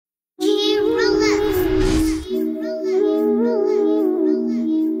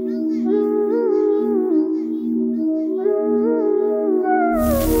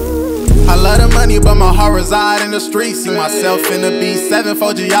money, but my heart reside in the streets. See myself in the B7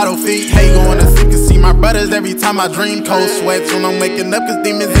 for Giotto feet. Hey, going to see, can see my brothers every time I dream. Cold sweats when I'm waking up, cause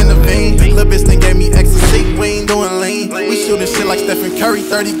demons intervene. Little bitch then gave me ecstasy, we ain't doing lean. We shooting shit like Stephen Curry,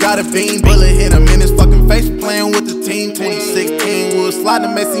 30 got a beam. Bullet hit him in his fucking face, playing with the team. 2016, we was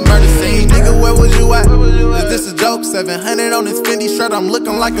sliding messy murder scene. Nigga, where was you at? Is this a joke? 700 on this Fendi shirt, I'm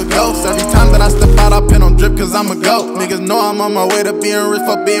looking like a ghost. Every time that I step out, I pin on drip, cause I'm a goat. Niggas know I'm on my way to being rich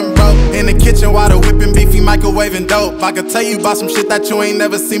for being broke. In the kitchen while the whipping beefy, microwaving dope. I could tell you about some shit that you ain't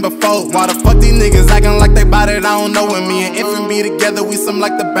never seen before. Why the fuck these niggas acting like they bout it? I don't know. When me and Infant be together, we some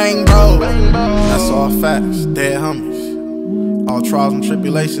like the Bang Bros. That's all facts, dead homies. All trials and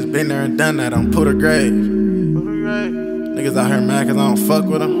tribulations, been there and done that. I'm put a grave. Niggas out here mad cause I don't fuck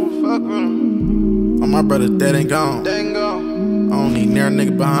with them. All my brothers dead and gone. I don't need near a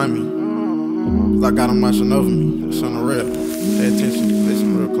nigga behind me, cause I got them watching over me. It's on the real. Pay attention,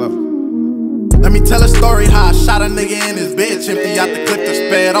 listen real close. Let me tell a story how I shot a nigga in his bitch. Empty out the clip to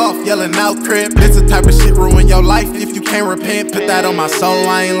sped off, yelling out crib. This the type of shit ruin your life if you can't repent. Put that on my soul,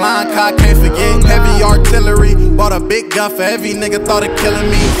 I ain't lying, cause I can't forget. Heavy artillery, bought a big gun for every nigga thought of killing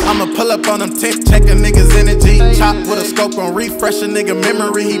me. I'ma pull up on them tent, check a nigga's energy. Chop with a scope on refresh a nigga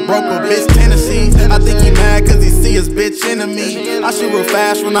memory. He broke a bitch Tennessee. I think he mad cause he see his bitch enemy. I shoot real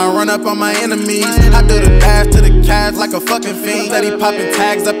fast when I run up on my enemies. I do the dash to the cash like a fucking fiend. Steady popping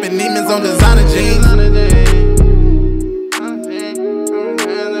tags up in demons on designer jeans.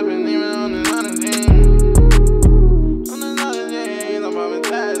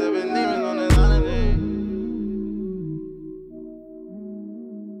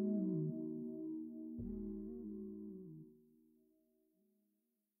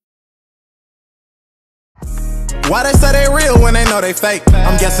 Why they say they real when they know they fake?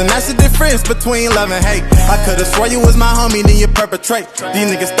 I'm guessing that's the difference between love and hate. I could've swore you was my homie, then you perpetrate. These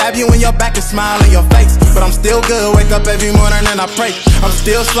niggas stab you in your back and smile in your face. But I'm still good, wake up every morning and I pray. I'm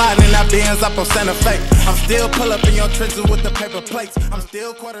still sliding in that Benz up on Santa Fe. I'm still pull up in your trenches with the paper plates. I'm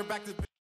still quarterback to